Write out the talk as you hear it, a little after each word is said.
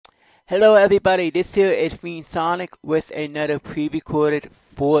Hello everybody, this here is me Sonic with another pre-recorded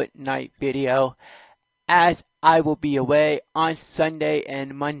Fortnite video as I will be away on Sunday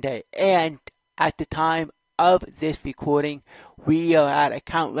and Monday, and at the time of this recording we are at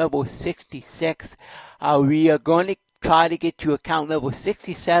account level 66. We are going to try to get to account level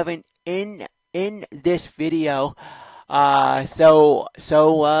 67 in this video. I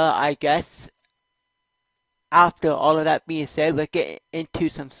guess after all of that being said, let's get into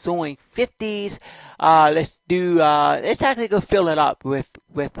some soaring 50s. Let's actually go fill it up with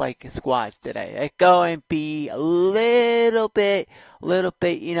like squads today. Let's go and be a little bit,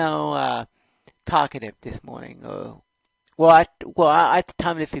 talkative this morning. At the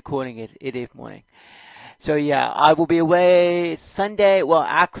time of this recording, it is morning. So yeah, I will be away Sunday. Well,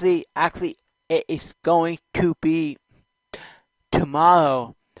 actually, it is going to be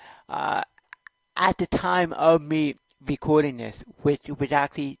tomorrow. At the time of me recording this, which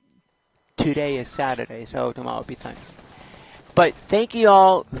actually today is Saturday, so tomorrow will be Sunday. But thank you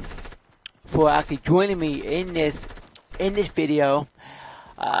all for actually joining me in this video.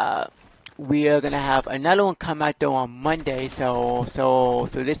 We are gonna have another one come out though on Monday. So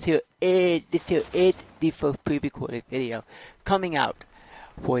this here is the first pre-recorded video coming out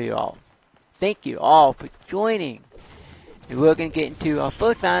for you all. Thank you all for joining. And we're going to get into our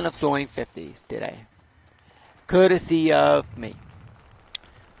first round of soaring 50s today. Courtesy of me.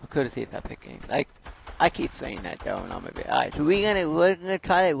 Or courtesy of Epic Games. I keep saying that though, and I'm a bit. Alright, so we're gonna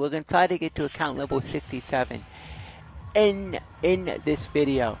try to get to account level 67 in this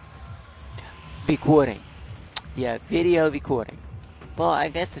video recording. Yeah, video recording. Well, I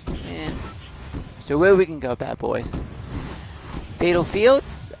guess it's so where we can go, bad boys. Fatal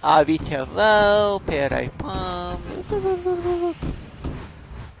Fields, Retail Row, Paradise Palm.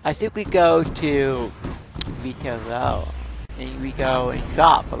 I think we go to Retail Row and we go and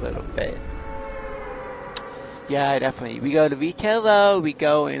shop a little bit. Yeah, definitely. We go to Retail Row, we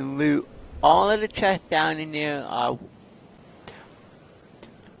go and loot all of the chests down in there.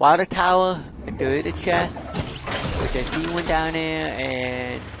 Water Tower, if there is a chest, which I see one down there,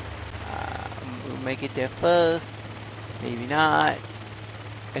 and we'll make it there first. Maybe not.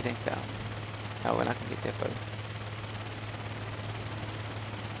 I think so. No, we're not gonna get there first.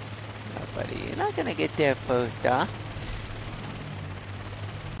 No, buddy, you're not gonna get there first, huh?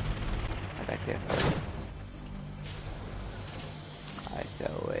 I got there first. Alright, so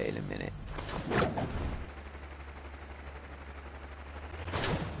wait a minute.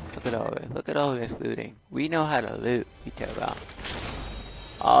 Look at all this looting. We know how to loot, we tell about.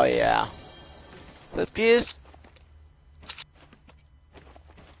 Oh yeah. Flip juice.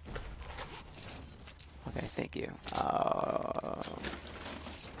 Okay, thank you.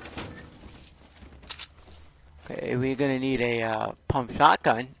 Okay, we're gonna need a pump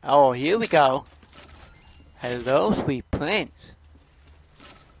shotgun. Oh, here we go. Hello, sweet prince.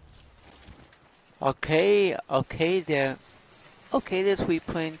 Okay there. Okay there, sweet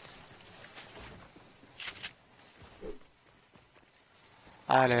prince.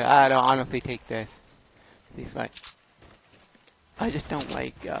 I don't honestly take this. Be fine. I just don't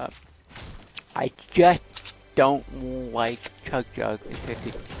like, chug jugs in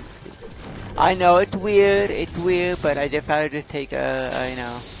 50. I know it's weird, but I just had to take you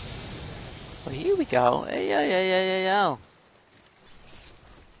know. Well, here we go. Yeah.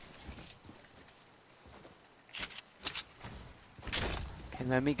 Okay,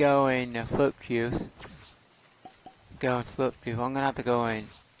 let me go and flip juice. Go and flip juice. I'm gonna have to go and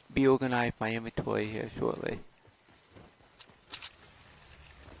be organized my inventory here shortly.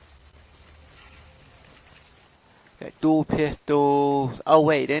 Got dual pistols. Oh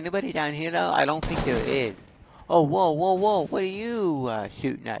wait, anybody down here though? I don't think there is. Oh, whoa. What are you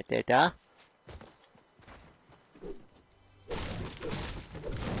shooting at there, huh?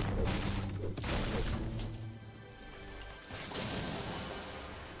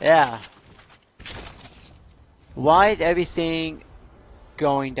 Yeah. Why is everything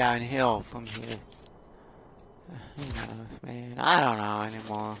going downhill from here? Who knows, man? I don't know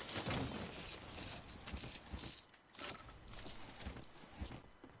anymore.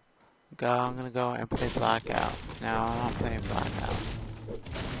 I'm gonna go and play Blackout. No, I'm not playing Blackout.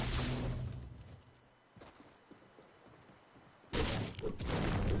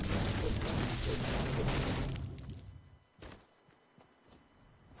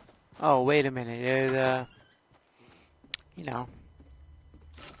 Oh, wait a minute. There's you know,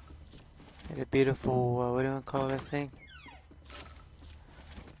 there's a beautiful, what do you call this thing?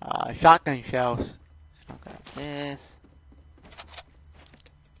 Shotgun shells. Okay, this.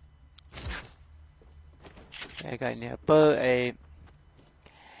 I got near, but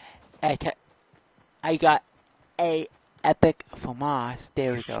I got a epic FAMAS.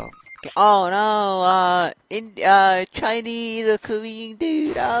 There we go. Okay. Oh no, Chinese or Korean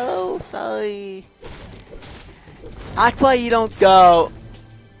dude. Oh, sorry. That's why you don't go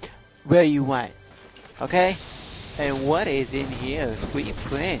where you went. Okay? And what is in here? Sweet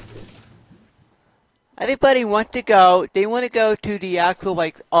Prince. Everybody wants to go. They want to go to the actual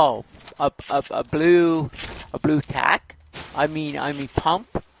a blue tack. I mean pump.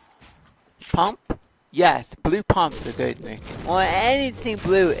 Yes, blue pump's a good thing. Or anything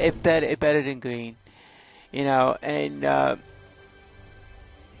blue, it's better than green. You know, and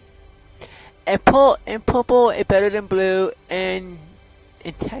purple is better than blue, and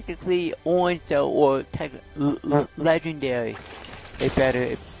technically orange or legendary is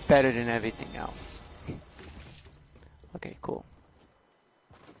better than everything else. Okay, cool.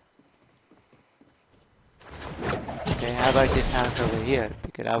 Okay, how about this house over here?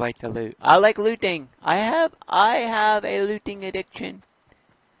 Because I like to loot. I like looting. I have a looting addiction.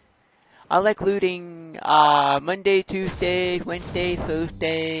 I like looting Monday, Tuesdays, Wednesdays,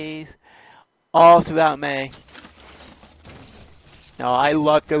 Thursdays, all throughout May. No, I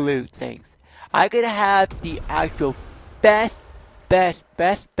love to loot things. I could have the actual best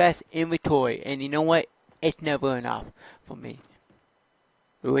inventory, and you know what? It's never enough for me.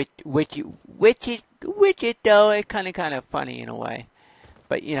 Which is though, it's kind of funny in a way.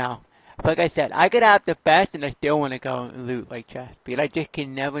 But you know, like I said, I could have the best, and I still want to go and loot like chest. But I just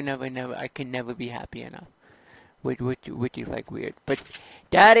can never, I can never be happy enough. Which is like weird. But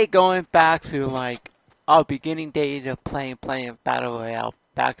Daddy going back to like our beginning days of playing Battle Royale.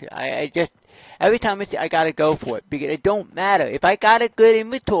 Back to, I just every time I gotta go for it because it don't matter if I got a good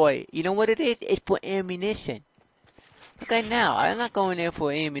inventory. You know what it is? It's for ammunition. Okay, now I'm not going there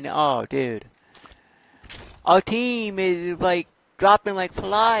for ammunition. Oh, dude, our team is like dropping like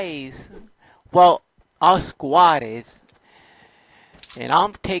flies. Well, our squad is. And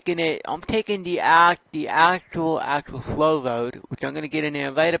I'm taking the actual slow road, which I'm gonna get in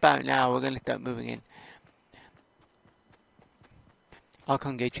there right about now. We're gonna start moving in. I'll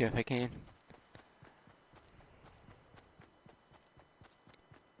come get you if I can.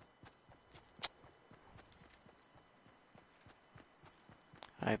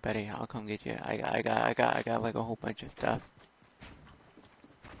 Alright, buddy, I'll come get you. I got like a whole bunch of stuff.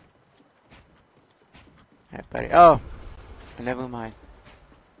 Alright, buddy. Oh, never mind.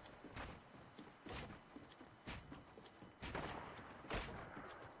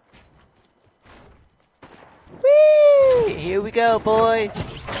 Whee! Here we go, boys.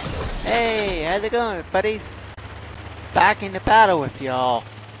 Hey, how's it going, buddies? Back in the battle with y'all.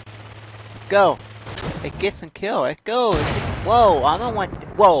 Go. Let's get some kill. Let's go. Whoa, I don't want.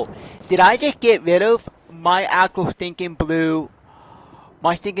 Whoa, did I just get rid of my actual stinking blue?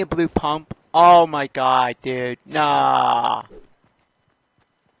 My stinking blue pump? Oh my god, dude. Nah.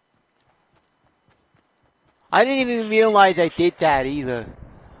 I didn't even realize I did that either.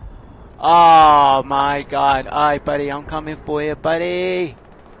 Oh my god. Alright, buddy, I'm coming for you, buddy.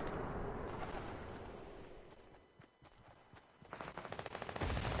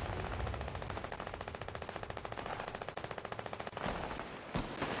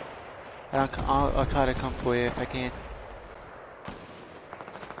 I'll try to come for you if I can.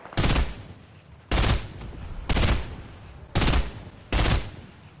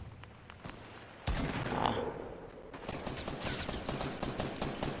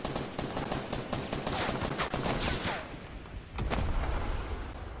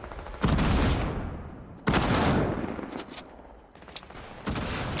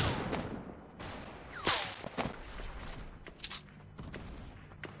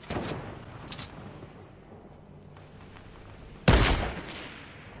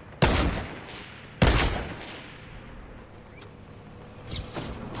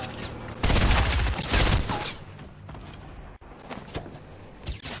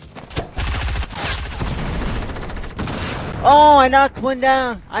 Oh, I knocked one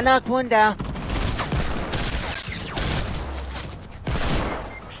down. I knocked one down.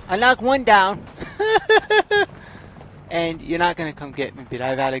 I knocked one down. And you're not gonna come get me, but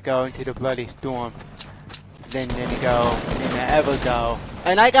I'd rather go into the bloody storm than ever go.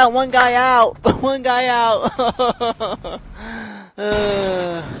 And I got one guy out. One guy out.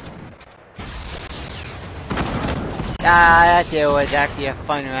 That was actually a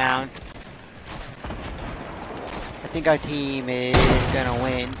fun round. I think our team is gonna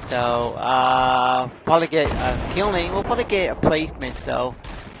win, so probably get a killing. We'll probably get a placement, so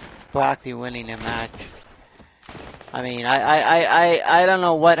for actually winning the match. I mean, I don't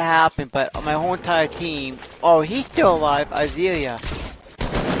know what happened, but my whole entire team. Oh, he's still alive, Azealia.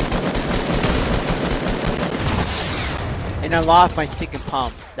 and I lost my chicken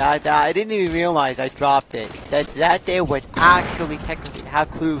pump. I didn't even realize I dropped it. That there was actually technically how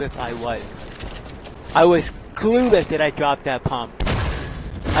clueless I was. I was clueless that I dropped that pump.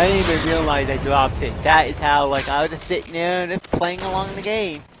 I didn't even realize I dropped it. That is how, like, I was just sitting there and just playing along the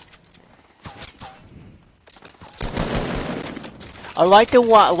game. I like to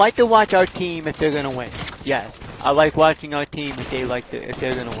watch our team if they're gonna win. Yes, I like watching our team if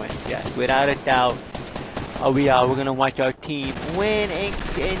they're gonna win. Yes, without a doubt. We're gonna watch our team win and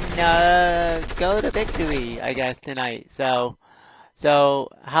go to victory, I guess, tonight. So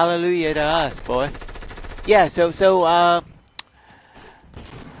hallelujah to us, boy. Yeah. Yeah,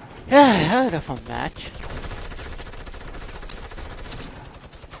 that was a fun match.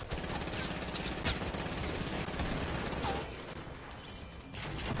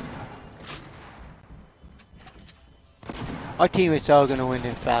 Our team is all gonna win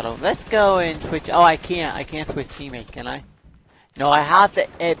this battle. Let's go and switch. Oh, I can't switch teammates, can I? No, I have to.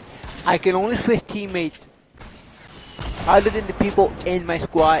 I can only switch teammates other than the people in my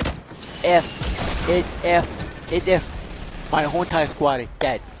squad if my whole entire squad is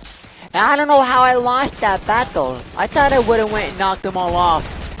dead. And I don't know how I lost that battle. I thought I would have went and knocked them all off.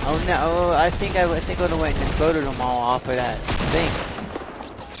 Oh no, I think I would have went and voted them all off of that thing.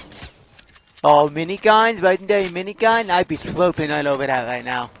 Oh, miniguns, legendary minigun, I'd be sloping right over that right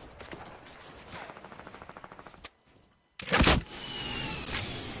now.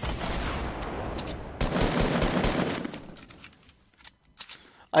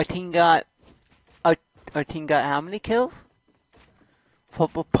 Our team got how many kills?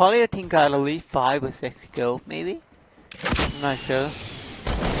 Probably our team got at least 5 or 6 kills, maybe? I'm not sure.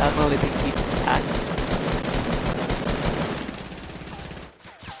 I've only been keeping track.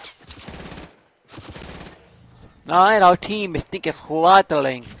 Alright, our team is thinking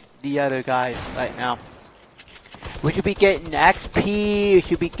slaughtering the other guys right now. We should be getting XP, we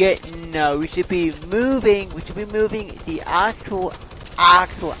should be getting, we should be moving the actual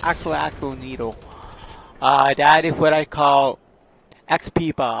needle. That is what I call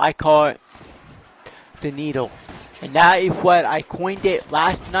XP bar. I call it the needle. And that is what I coined it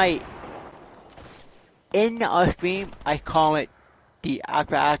last night. In our stream, I call it the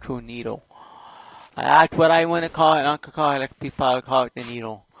actual needle. That's what I want to call it. I don't call it XP bar, I call it the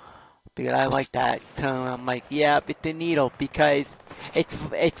needle. Because I like that term. I'm like, yeah, it's the needle because it's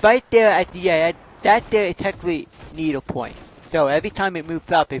right there at the end. That there is technically needle point. So every time it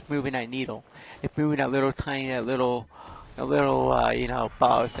moves up, it's moving that needle. It's moving that little tiny, you know,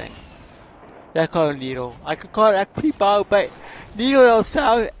 bar thing. That's called a needle. I could call it XP bar, but needle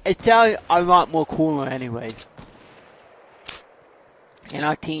sounds a lot more cooler anyways. And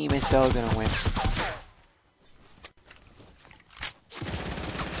our team is still gonna win.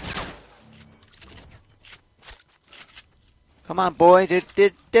 Come on, boy.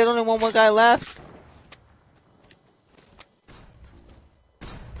 There's only one more guy left.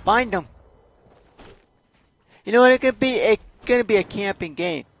 Find him. You know what? It's gonna be a camping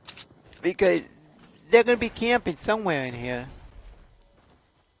game because they're gonna be camping somewhere in here.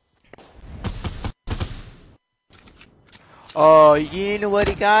 Oh, you know what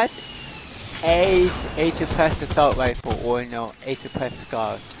he got? A suppressed assault rifle, or no, a suppressed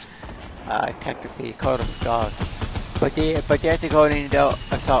scar. Technically called a scar. But they have to go into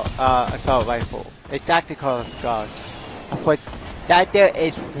assault rifle. It's actually called a scar. But that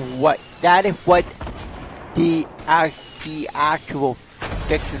is what the actual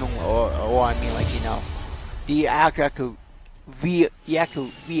fictional or I mean, like, you know, the actual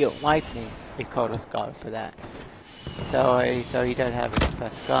real life name is called a scar for that. So he does have a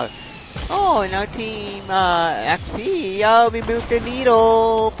suppressed scar. Oh, and our team XP. Yo, we moved the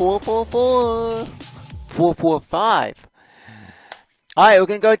needle. 444. 445. Alright, we're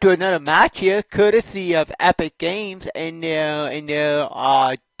gonna go to another match here, courtesy of Epic Games in their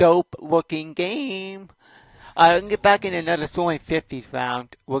dope looking game. I'm gonna get back in another Soaring 50s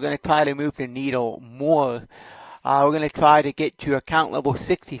round. We're gonna try to move the needle more. We're gonna try to get to account level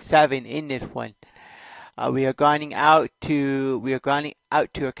 67 in this one. We are grinding out to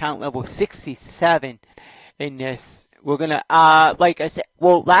account level 67 in this. We're gonna, like I said,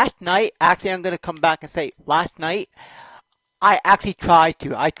 well, last night, actually, I'm gonna come back and say, last night, I actually tried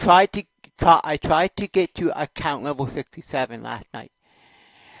to. I tried to get to account level 67 last night.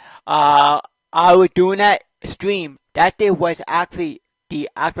 I was doing that stream. That day was actually the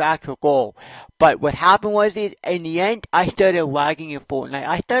actual goal. But what happened was, in the end, I started lagging in Fortnite.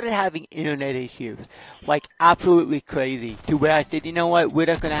 I started having internet issues. Like, absolutely crazy. To where I said, you know what, we're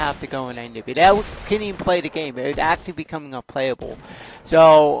just gonna have to go and end it. But I couldn't even play the game. It was actually becoming unplayable.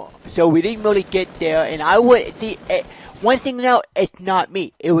 So we didn't really get there. And I would, see, one thing to know, it's not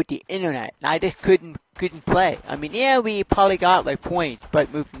me. It was the internet. And I just couldn't play. I mean, yeah, we probably got like points,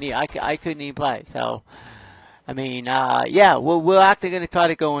 but moved me. I couldn't even play. So, I mean, yeah, we're actually gonna try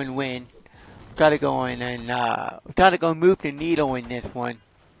to go and win. Try to go in and try to go move the needle in this one.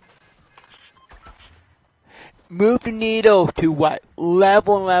 Move the needle to what?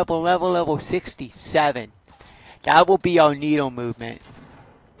 Level 67. That will be our needle movement.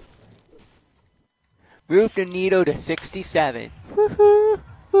 Move the needle to 67. Woohoo!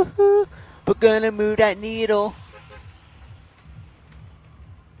 Woohoo! We're gonna move that needle.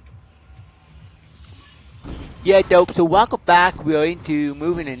 Yeah, dope. So welcome back. We're into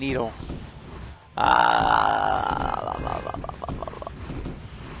moving the needle.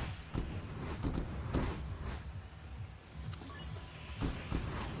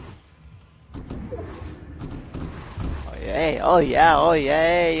 Hey, oh yeah,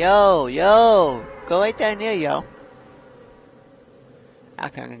 yo. Go right down there, yo.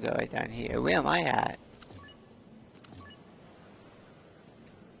 Actually, I'm gonna go right down here. Where am I at?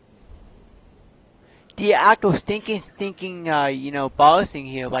 The actual stinking, balls thing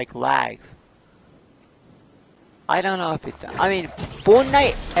here, like, lags. I don't know if it's, I mean,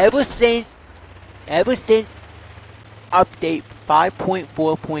 Fortnite, ever since update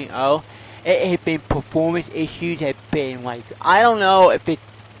 5.4.0, it had been performance issues have been like, I don't know if it's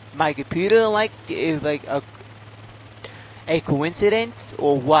my computer is like a coincidence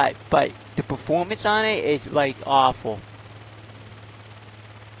or what, but the performance on it is like awful.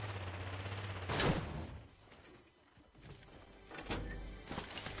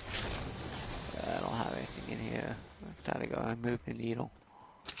 I don't have anything in here. I'm trying to go and move the needle.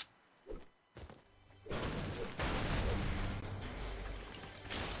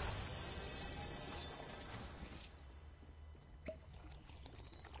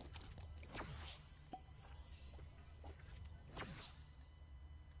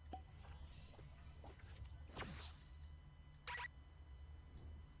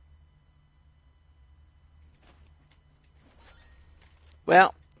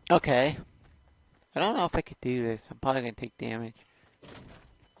 Well, okay. I don't know if I could do this. I'm probably gonna take damage.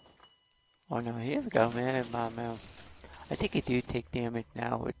 Oh no, here we go, man. In my mouth. I think you do take damage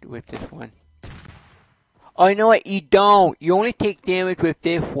now with this one. Oh, you know what? You don't. You only take damage with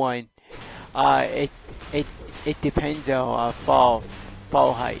this one. It it depends on fall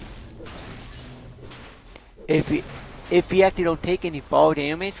height. If you actually don't take any fall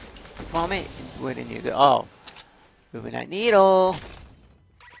damage from it, where then you go? Oh, moving that needle.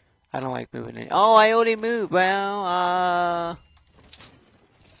 I don't like moving it. Oh, I already moved. Well,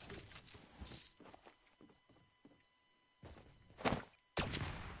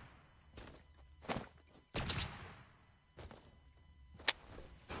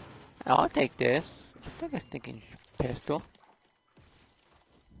 I'll take this. I think I'm thinking pistol.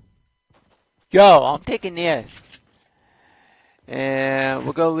 Yo, I'm taking this. And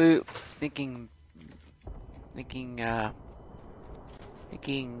we'll go loot. Thinking.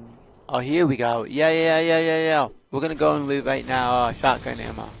 Oh, here we go. Yeah. We're gonna go and loot right now. Shotgun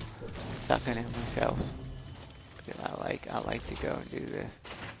ammo. Shotgun ammo shells. I like to go and do this.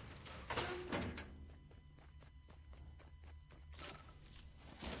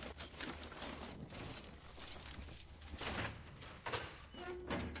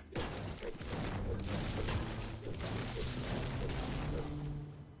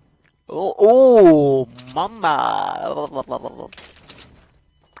 Oh, mama.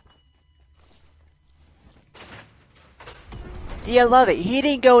 See, I love it. He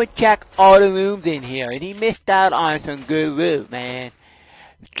didn't go and check all the rooms in here, and he missed out on some good loot, man.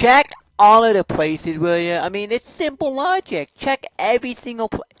 Check all of the places, will you? I mean, it's simple logic. Check every single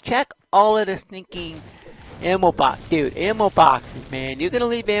check all of the sneaking ammo box. Dude, ammo boxes, man. You're gonna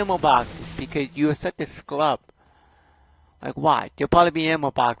leave ammo boxes because you're such a scrub. Like, what? There'll probably be ammo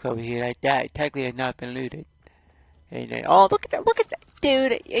box over here like that. Technically, has not been looted. And, oh, look at that.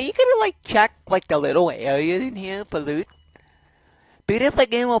 Dude, are you gonna, like, check, like, the little areas in here for loot? Dude, there's,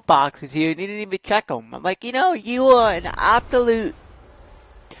 like, ammo boxes here, and you didn't even check them. I'm like, you are an absolute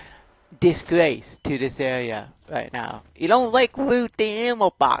disgrace to this area right now. You don't, like, loot the ammo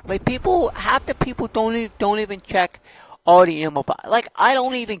box. Like, half the people don't even check all the ammo box. Like, I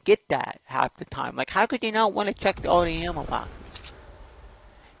don't even get that half the time. Like, how could you not want to check all the ammo boxes?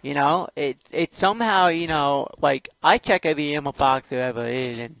 It's somehow, like, I check every ammo box there ever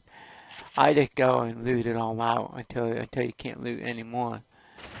is, and I just go and loot it all out until you can't loot anymore.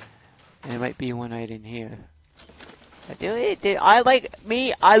 And there might be one right in here. I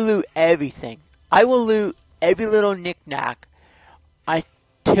loot everything. I will loot every little knick-knack.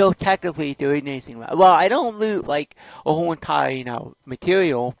 still technically doing anything. Well, I don't loot like a whole entire,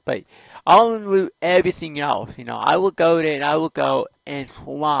 material, but I'll loot everything else. I will go there and I will go and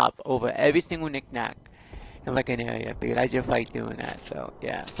swap over every single knickknack in like an area because I just like doing that. So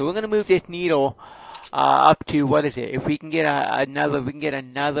yeah, so we're gonna move this needle up to what is it? If we can get another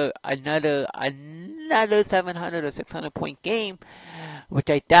 700 or 600 point game, which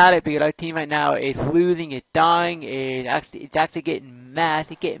I doubt it because our team right now is losing, it's dying, it's actually getting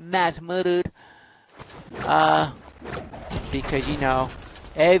mass murdered. Because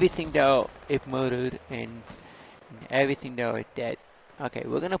everything though is murdered and everything though is dead. Okay,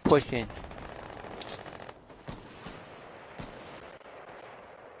 we're gonna push in.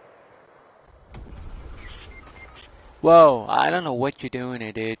 Whoa, I don't know what you're doing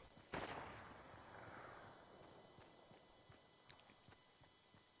there, dude.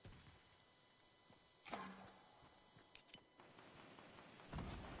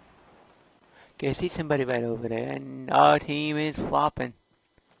 Okay, I see somebody right over there, and our team is flopping.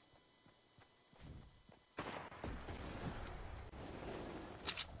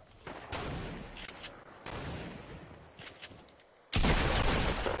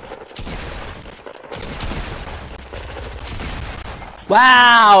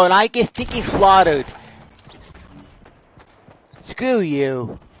 Wow, and I get stinky slaughtered. Screw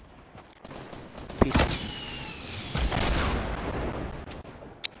you.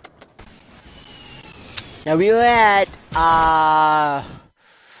 Now we were at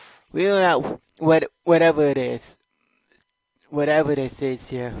whatever it is. Whatever this is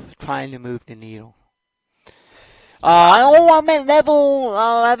here, trying to move the needle. I'm at level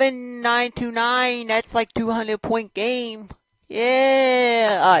 11929. That's like 200 point game.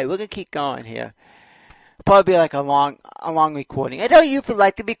 Yeah. Alright, we're gonna keep going here. Probably like a long recording. I don't usually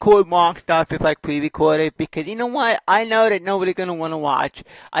like to record long stuff if like pre-recorded because you know what? I know that nobody's gonna want to watch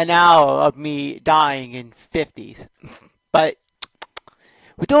an hour of me dying in 50s. But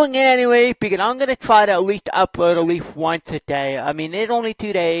we're doing it anyway because I'm gonna try to at least upload at least once a day. I mean, it's only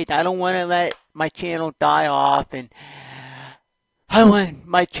 2 days. I don't want to let my channel die off, and I want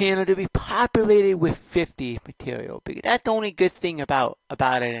my channel to be populated with 50 material because that's the only good thing about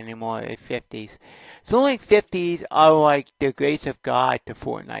it anymore is 50s. So only 50s are like the grace of God to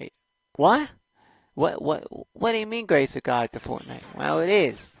Fortnite. What? What do you mean grace of God to Fortnite? Well, it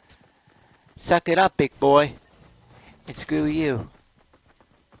is. Suck it up, big boy, and screw you.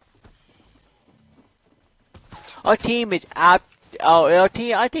 Our team is our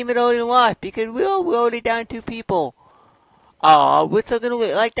team is already lost because we're already down 2 people. Oh, we're still gonna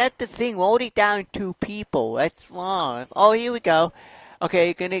lose. Like, that's the thing. We're already down 2 people. That's wrong. Oh, here we go.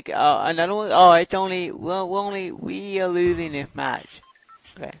 Okay, gonna, another one. Oh, it's only, well, we are losing this match.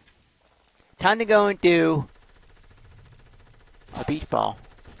 Okay. Time to go and do a beach ball.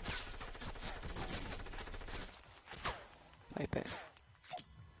 Wipe it.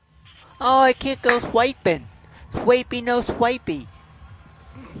 Oh, I can't go swiping. Swipey, no swipey.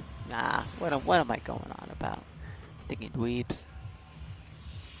 Nah, what am I going on about? Thinking dweebs.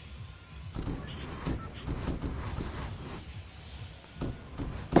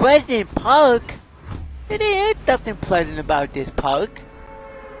 Pleasant Park? It ain't nothing pleasant about this park.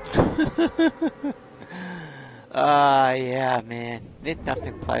 Yeah, man. There's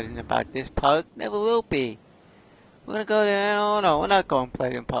nothing pleasant about this park. Never will be. We're gonna go there. No, we're not going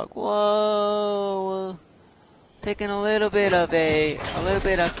Pleasant Park. Whoa. Taking a little bit of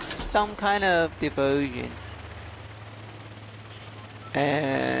some kind of diversion.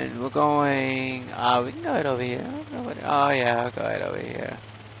 And we're going, we can go right over here. Oh yeah, I'll go right over here.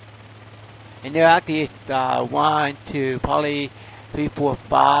 And there actually is 1, 2, probably 3, 4,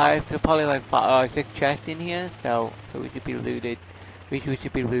 5. So probably like 6 chests in here. So we should be looted. We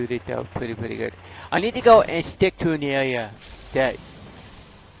should be looted though, pretty good. I need to go and stick to an area that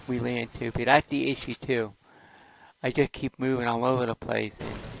we land to, but that's the issue too. I just keep moving all over the place, and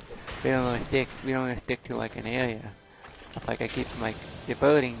we don't really stick to like an area. It's like I keep like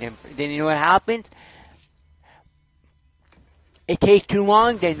diverting them. Then you know what happens? It takes too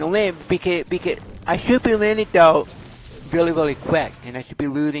long then to land because I should be landing though really quick, and I should be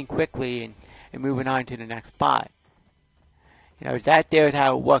looting quickly and moving on to the next spot. That there's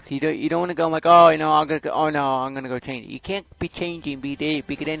how it works. You don't want to go like, I'm gonna go change it. You can't be changing BD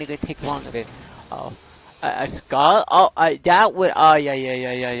because then it's gonna take longer. Oh, a skull? Oh, that would. Oh,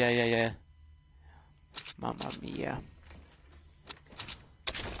 yeah. Mamma mia.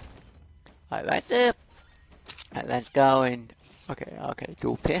 Alright, that's it. Alright, let's go and okay,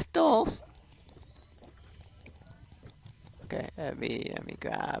 2 pistols. Okay, let me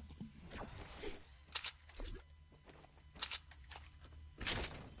grab.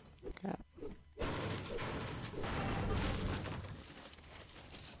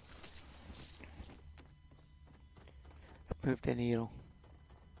 move the needle.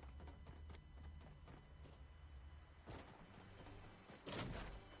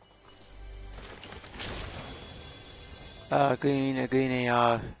 Green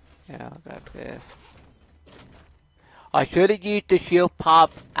AR. Yeah, I got this. I should have used the shield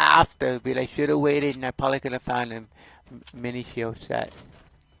pop after, but I should have waited and I probably could have found a mini shield set.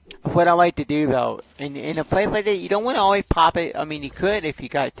 That's what I like to do though. In a place like that, you don't want to always pop it. I mean, you could if you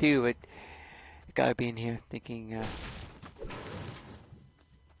got to, but you gotta be in here thinking,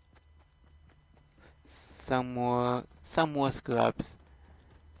 some more scrubs.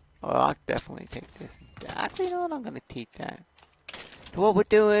 Oh, I'll definitely take this. Actually, no, I'm gonna take that. So what we'll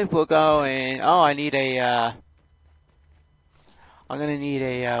do is we'll go and, oh, I need a, I'm gonna need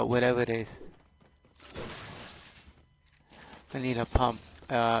a, whatever it is. I need a pump.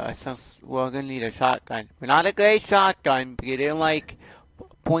 Well, I'm gonna need a shotgun. But not a great shotgun, because they're like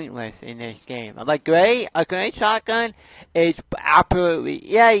pointless in this game. I'm like, a great shotgun is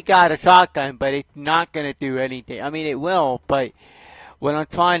absolutely, yeah, you got a shotgun, but it's not gonna do anything. I mean, it will, but what I'm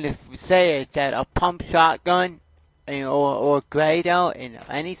trying to say is that a pump shotgun, or grade out, and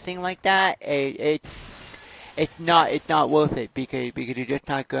anything like that, it's not worth it because you're just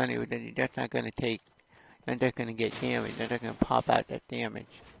not gonna take. Then they're gonna get damaged. Then they're gonna pop out that damage.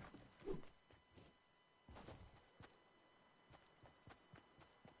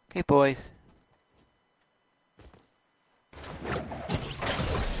 Okay, boys.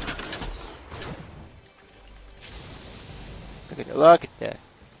 Look at this.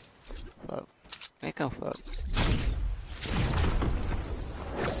 Float. Make them float.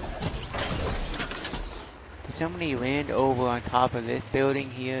 Did somebody land over on top of this building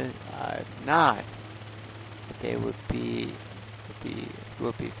here? Not. But they would be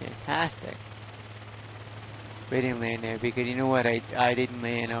fantastic. We didn't land there because you know what? I didn't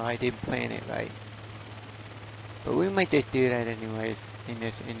land, or I didn't plan it right. But we might just do that anyways in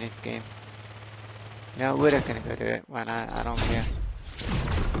this game. No, we're not gonna go do it. Why not? I don't care.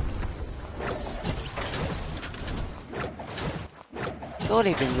 It's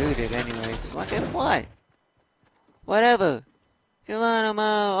already been looted anyways. Well, guess what? Whatever. Come on, I'm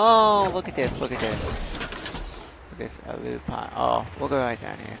out. Oh, look at this. Look at this. Look at this. A loot pot. Oh, we'll go right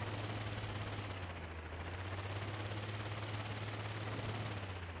down here.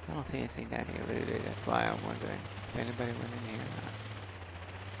 I don't see anything down here looted. That's why I'm wondering if anybody went in here or not.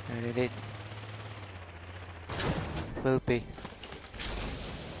 No, they didn't. Floopy.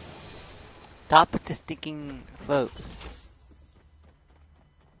 Top with the stinking floats.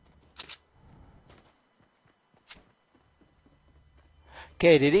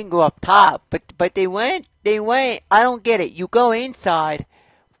 Okay, they didn't go up top, but they went, I don't get it. You go inside,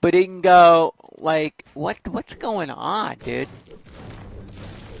 but they can go, like, what's going on, dude?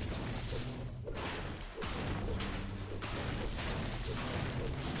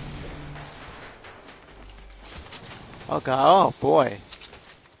 Oh god, oh boy.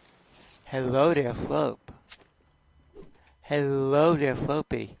 Hello there, Flope. Hello there,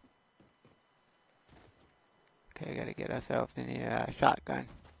 Floppy. Okay, I gotta get ourselves in the shotgun.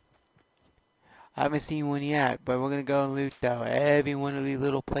 I haven't seen one yet, but we're gonna go and loot though every one of these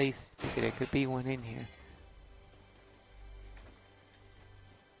little places because there could be one in here.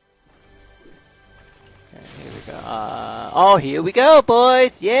 Okay, here we go. Oh, here we go,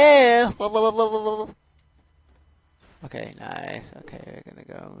 boys! Yeah! Okay, nice. Okay, we're gonna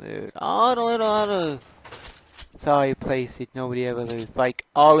go loot all the little sorry places nobody ever loots. Like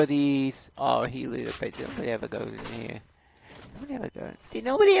all of these. Oh, he looted, but nobody ever goes in here. Nobody ever goes. See,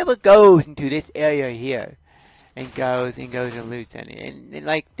 nobody ever goes into this area here and goes and loots any. And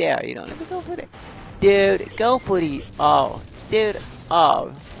like there, you don't ever go for that. Dude, go for the. Oh, dude.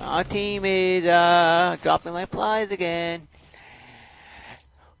 Oh, our team is dropping like flies again.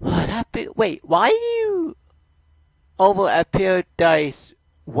 Oh, that big. Wait, why are you over at Paradise?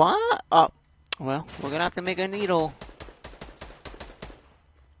 What? Oh, well, we're gonna have to make a needle.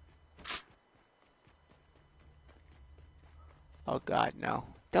 Oh god, no.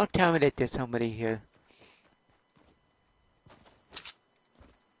 Don't tell me that there's somebody here.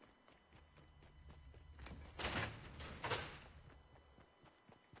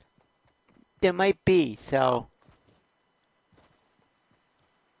 There might be, so.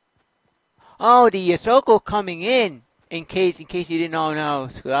 Oh, the Yasoko coming in case you didn't all know,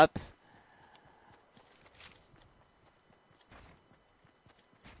 scrubs.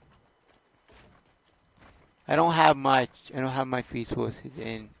 I don't have much resources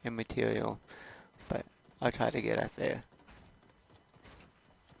in material, but I'll try to get us there.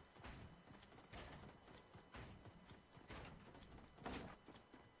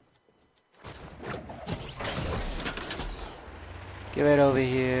 Get right over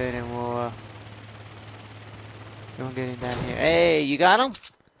here, and then we'll get him down here. Hey, you got him?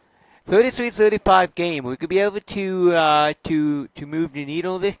 33-35 game. We could be able to move the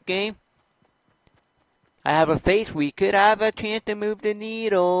needle this game. I have a faith we could have a chance to move the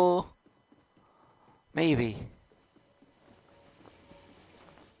needle. Maybe.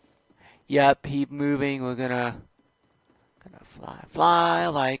 Yep, keep moving. We're gonna fly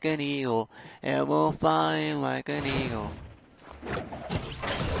like an eagle, and we'll fly like an eagle.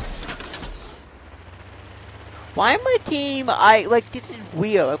 Why my team? This is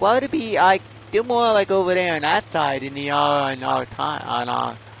weird. Like, why would it be? They're more like over there on that side than they are on our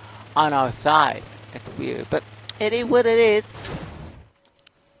side. That's weird, but it is what it is.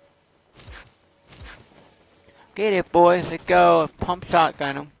 Get it, boys. Let's go. Pump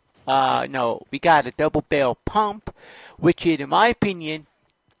shotgun them. No, we got a double barrel pump, which is, in my opinion,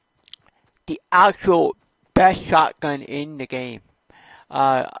 the actual best shotgun in the game.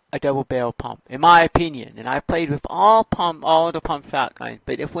 A double barrel pump, in my opinion. And I've played with all the pump shotguns,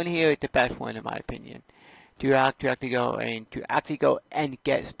 but this one here is the best one, in my opinion. To actually go and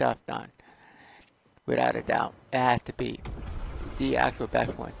get stuff done. Without a doubt, it has to be the actual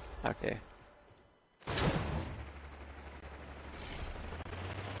best one out there.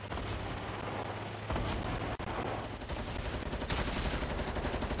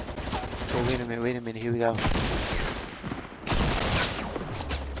 Oh, wait a minute, here we go.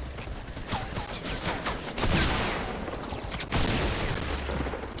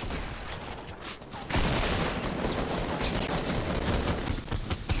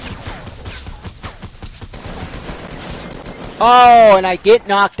 Oh, and I get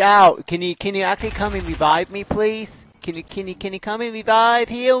knocked out. Can you actually come and revive me, please? Can you come and revive?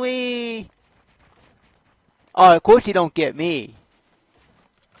 Heal me. Oh, of course you don't get me.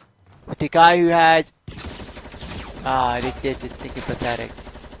 But the guy who has this is thinking pathetic.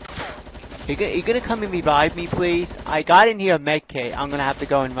 You gonna come and revive me, please? I got in here a med kit. I'm gonna have to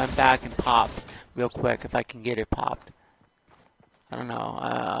go and run back and pop real quick if I can get it popped. I don't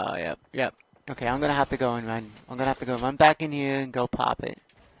know. Yep. Okay, I'm gonna have to go and run. I'm gonna have to go run back in here and go pop it.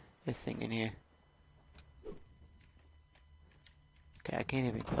 This thing in here. Okay, I can't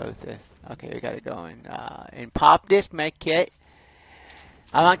even close this. Okay, we gotta go and pop this med kit.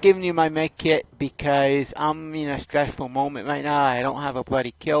 I'm not giving you my med kit because I'm in a stressful moment right now. I don't have a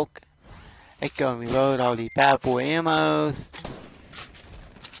bloody kill. Let's go and reload all these bad boy ammos.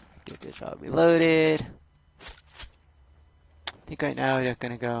 Get this all reloaded. I think right now we're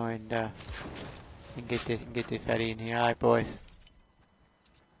gonna go and get this ready in here. Alright, boys.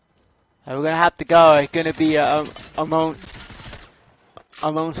 We're gonna have to go. It's gonna be a lone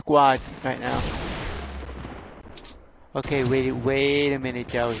squad right now. Okay, wait a minute,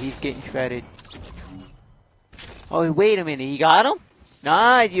 Joe. He's getting shredded. Oh, wait a minute. You got him?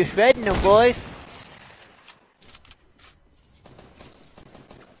 Nice, you're shredding them, boys.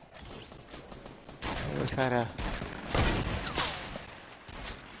 We'll try to...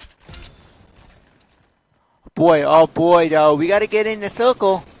 Oh boy, though. We gotta get in the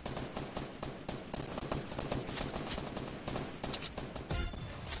circle.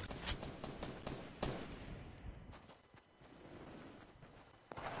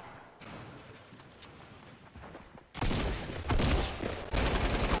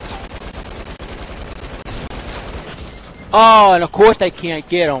 Oh, and of course I can't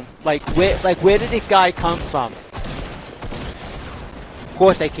get him. Where did this guy come from? Of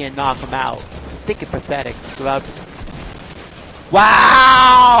course I can't knock him out. I think it's pathetic.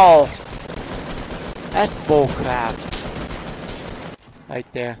 Wow! That's bullcrap.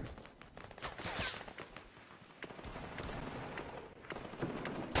 Right there.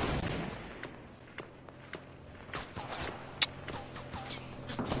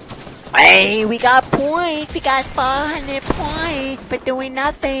 Hey, we got points. We got 400 points for doing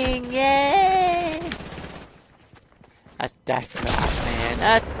nothing. Yay! That's crap, man.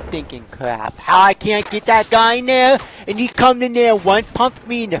 That's thinking crap. How I can't get that guy in there, and he come in there and one pumped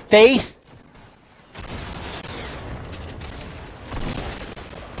me in the face?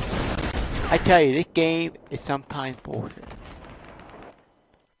 I tell you, this game is sometimes bullshit.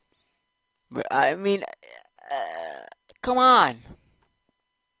 But, I mean, come on.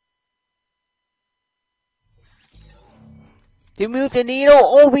 They moved the needle?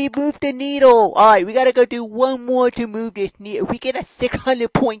 Oh, we moved the needle! Alright, we gotta go do one more to move this needle. If we get a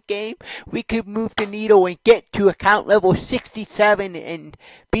 600 point game, we could move the needle and get to account level 67 and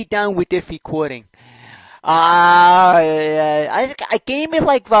be done with this recording. A game is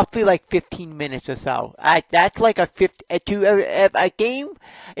like roughly like 15 minutes or so. That's like a game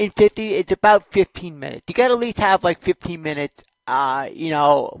in 50, it's about 15 minutes. You gotta at least have like 15 minutes you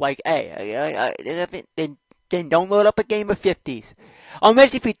know, like, hey, then don't load up a game of 50s.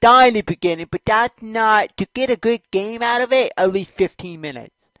 Unless if you die in the beginning, but that's not, to get a good game out of it, at least 15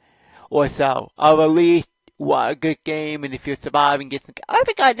 minutes or so of at least a good game, and if you're surviving, get some. I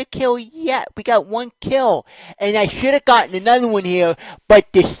haven't gotten a kill yet. We got one kill, and I should have gotten another one here, but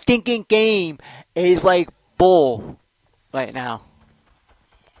the stinking game is like bull right now.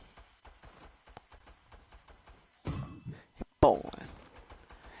 Bull.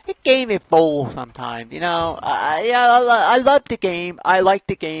 The game is bull sometimes, you know. I love the game. I like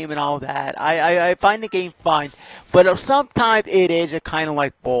the game and all that. I find the game fun, but sometimes it is a kind of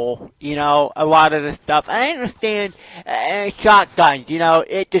like bull, you know. A lot of the stuff. I understand shotguns, you know.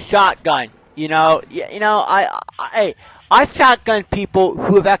 It's a shotgun, you know. I've shotgunned people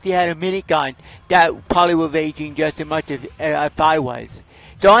who have actually had a minigun that probably were raging just as much as if I was.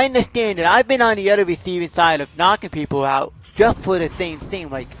 So I understand that I've been on the other receiving side of knocking people out just for the same thing,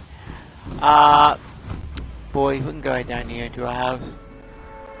 like, boys, we can go right down here into our house.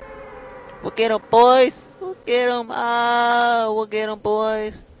 We'll get them, boys. We'll get them. We'll get them,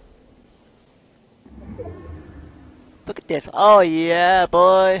 boys. Look at this. Oh, yeah,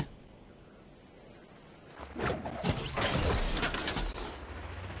 boy.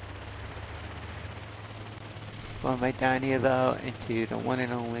 Going right down here, though, into the one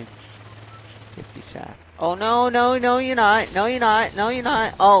and only 50 shot. Oh, no, you're not. No, you're not. No, you're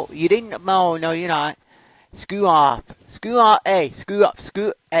not. Oh, you didn't. No, you're not. Screw off. Screw off. Hey, screw up.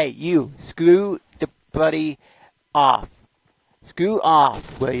 Hey, you. Screw the bloody off. Screw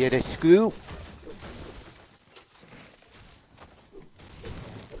off. Will you the screw?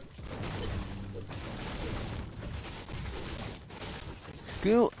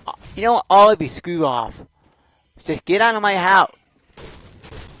 Screw. You know what? All of you screw off. Just get out of my house.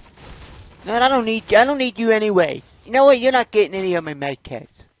 No, I don't need you. I don't need you anyway. You know what? You're not getting any of my med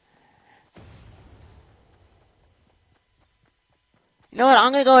kits. You know what?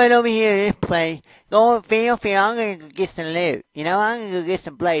 I'm gonna go right over here and play. Go over here. I'm gonna go get some loot. You know, I'm gonna go get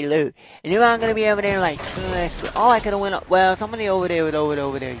some bloody loot. And then I'm gonna be over there like, oh, I could have went up. Well, somebody over there was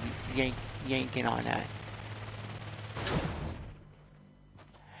over there yanking on that.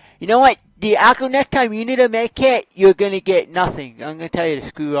 You know what? The actual next time you need a med kit, you're gonna get nothing. I'm gonna tell you to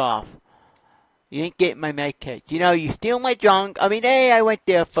screw off. You ain't getting my med kit. You know, you steal my junk. I mean, hey, I went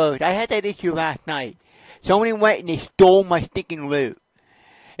there first. I had that issue last night. Somebody went and they stole my stinking loot.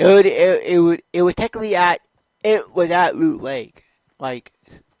 It was technically at Loot Lake. Like,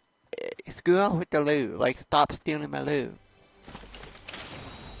 screw off with the loot. Like, stop stealing my loot.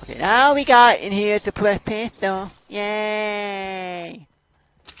 Okay, now we got in here suppressed pistol. Yay!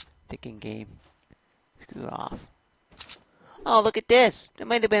 Stinking game. Screw off. Oh, look at this. There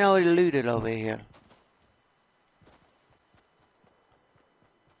might have been already looted over here.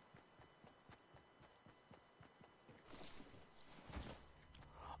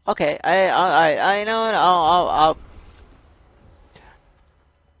 Okay, I know what, I'll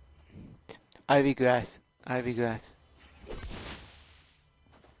Ivy grass. Ivy grass.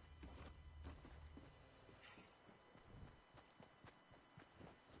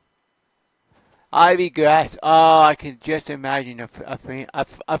 Oh, I can just imagine a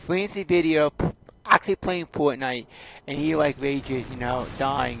fancy video actually playing Fortnite, and he like rages, you know,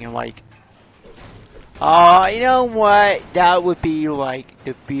 dying and like. Oh, you know what? That would be like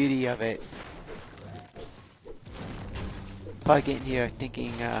the beauty of it. Probably getting here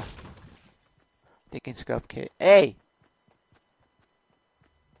thinking scrub kit. Hey!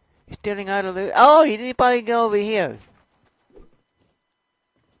 You're stealing out of the. Oh, he didn't probably go over here.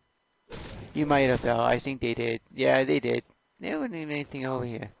 You might have though. I think they did. Yeah, they did. There wasn't even anything over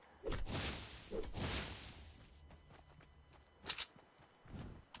here.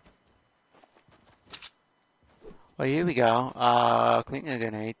 Well, here we go. Clinger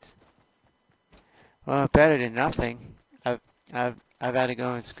grenades. Well, better than nothing. I've had to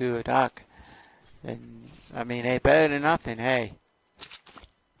go and screw a duck. And I mean, hey, better than nothing. Hey.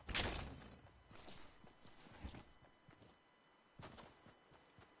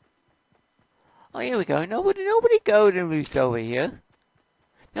 Oh, here we go. Nobody goes and loots over here.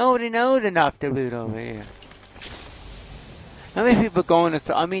 Nobody knows enough to loot over here. How many people going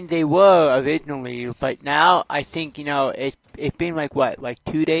to? I mean, they were originally, but now I think, you know, it's been like what, like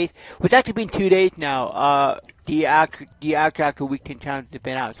 2 days? Well, it's actually been 2 days now. The actual weekend challenge has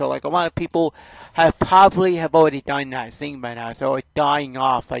been out, so like a lot of people have already done that thing by now. So it's dying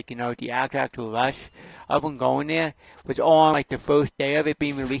off, like, you know, the actual rush of them going there was on like the first day of it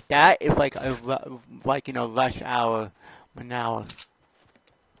being released. That is like you know, rush hour, 1 hour.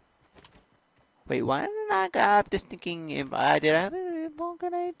 Wait, why didn't I grab this thinking did I have more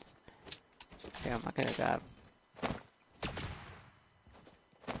grenades? Okay, I'm not gonna grab.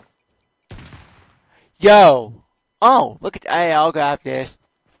 Yo! Oh, look at, hey, I'll grab this.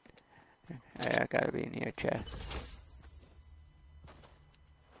 Hey, I gotta be in here, chest.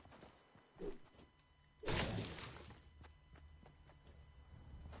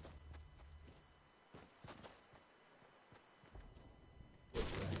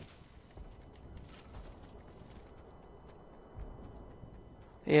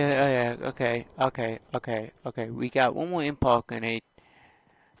 Yeah, okay. We got one more impulse grenade.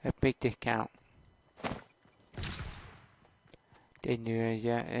 A big discount. Didn't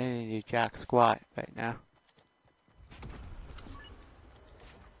do jack squat right now.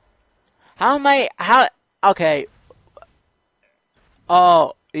 Okay.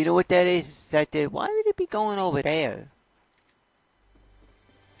 Oh, you know what that is? Why would it be going over there?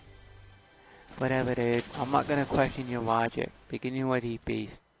 Whatever it is, I'm not gonna question your logic. Beginning with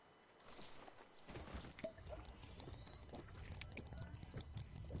EPs.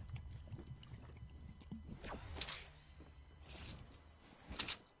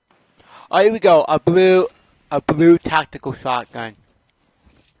 Oh, here we go. A blue tactical shotgun.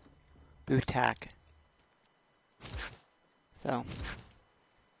 Blue tac. So.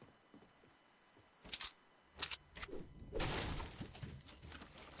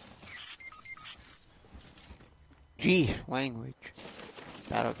 Jeez, language.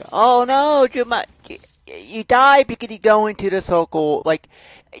 That'll go. Oh no, you die because you go into the circle. Like,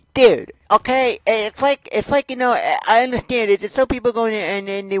 dude, okay, it's like you know. I understand it. There's some people going in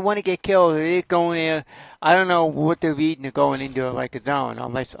and they want to get killed. They're going there. I don't know what they're reading. They're going into like a zone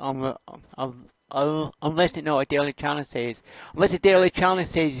unless they know what daily challenge says. Unless the daily challenge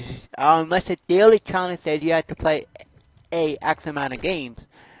says you have to play a X amount of games.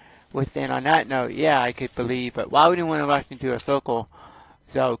 Which then on that note, yeah, I could believe. But why would you want to rush into a circle?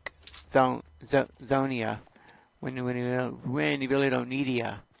 Zonia, when you really don't need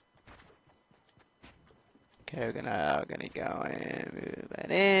ya. Okay, we're gonna go and move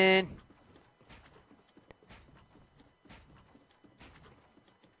that in.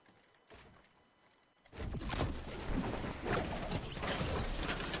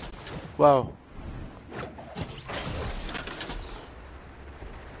 Whoa.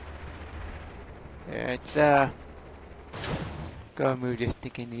 Let's go move this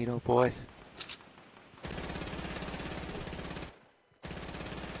stinking needle, boys.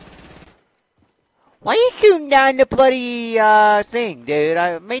 Why are you shooting down the bloody thing, dude?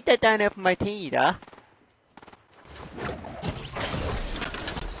 I made that down there for my team, huh?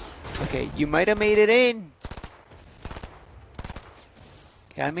 Okay, you might have made it in.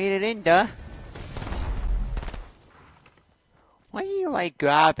 Okay, I made it in, duh. Why are you like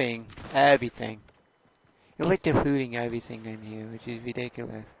grabbing everything? You're like deflooting everything in here, which is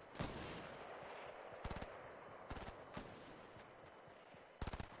ridiculous.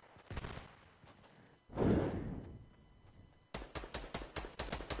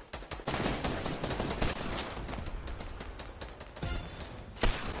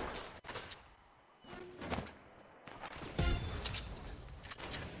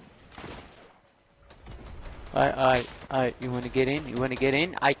 Alright, you wanna get in? You wanna get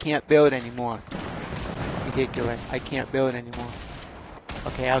in? I can't build anymore. Ridiculous. I can't build anymore.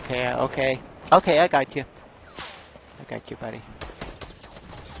 Okay, I got you. I got you, buddy.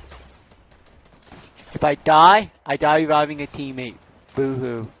 If I die reviving a teammate.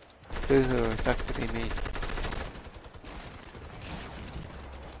 Boo-hoo. Boo-hoo, it sucks to be me.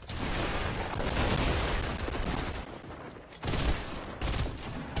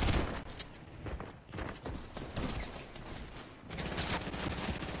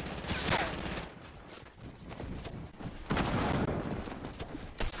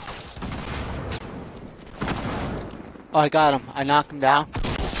 Oh, I got him. I knocked him down.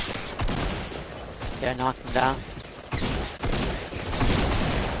 Yeah, I knocked him down.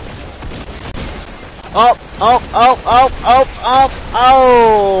 Oh!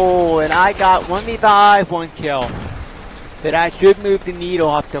 And I got 1 revive, 1 kill. But I should move the needle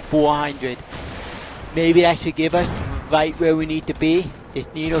up to 400. Maybe that should give us right where we need to be. This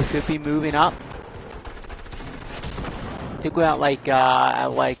needle should be moving up. I think we're at like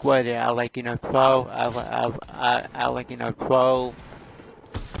what? Like, you know, 12. Like, you know, 12.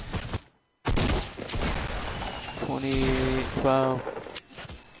 20, 12.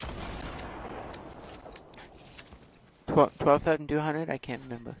 12,200? I can't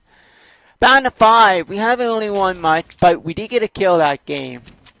remember. Bound to 5. We haven't only won much, but we did get a kill that game.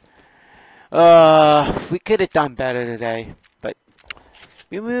 We could have done better today, but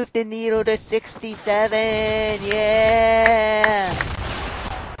We moved the needle to 67. Yeah.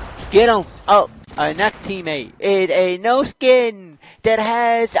 Get him. Oh, our next teammate is a no skin that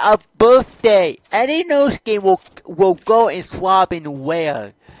has a birthday. Any no skin will go and swap and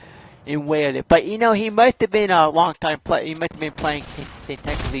wear it. But you know, he must have been a long time player. He must have been playing since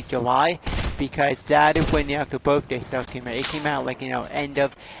technically July, because that is when the actual birthday stuff came out. It came out like, you know, end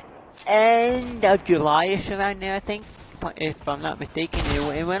of July-ish around there, I think, if I'm not mistaken.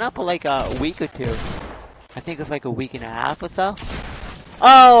 It went up for like a week or two. I think it was like a week and a half or so.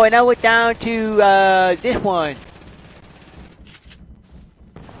 Oh, and now we're down to this one.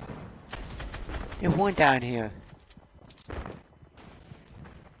 There's one down here.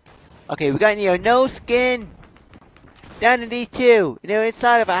 Okay, we got, you know, no skin down to these two. They're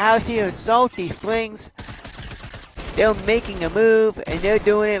inside of a house here in Salty Springs. They're making a move, and they're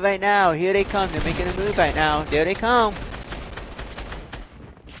doing it right now. Here they come. They're making a move right now. There they come.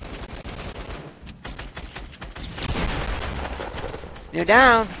 They're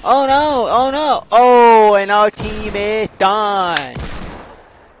down. Oh no! Oh no! Oh, and our team is done.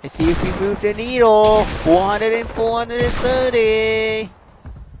 Let's see if we move the needle. 400 and 430.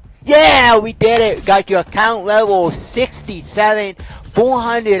 Yeah, we did it. Got your account level 67,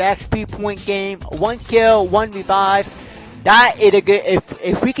 400 XP point game, 1 kill, 1 revive. That is a good.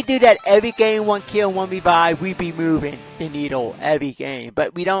 If we could do that every game, 1 kill, 1 revive, we'd be moving the needle every game.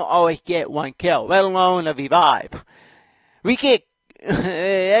 But we don't always get 1 kill, let alone a revive. We get.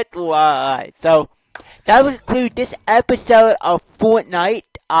 That's alright. So that will conclude this episode of Fortnite.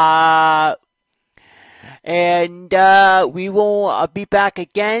 And we will be back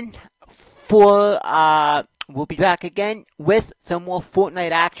again for we'll be back again with some more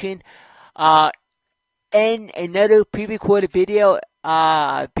Fortnite action and another pre-recorded video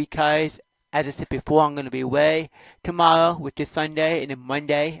because, as I said before, I'm going to be away tomorrow, which is Sunday, and then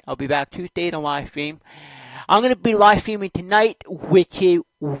Monday I'll be back Tuesday to live stream. I'm going to be live streaming tonight, which is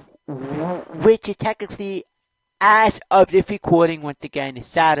technically, as of this recording, once again, is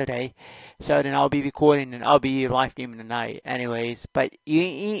Saturday. So then I'll be recording and I'll be live streaming tonight, anyways. But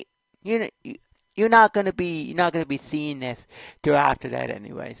you're not gonna be seeing this till after that,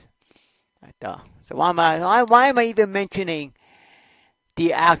 anyways. So why am I even mentioning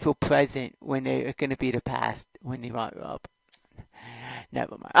the actual present when they're gonna be the past when they run up?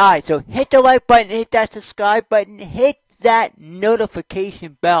 Never mind. Alright, so hit the like button, hit that subscribe button, hit that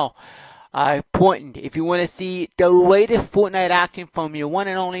notification bell. Important if you want to see the latest Fortnite action from your one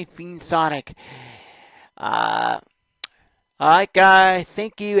and only Fiend Sonic. Alright guys,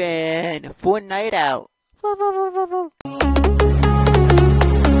 thank you, and Fortnite out.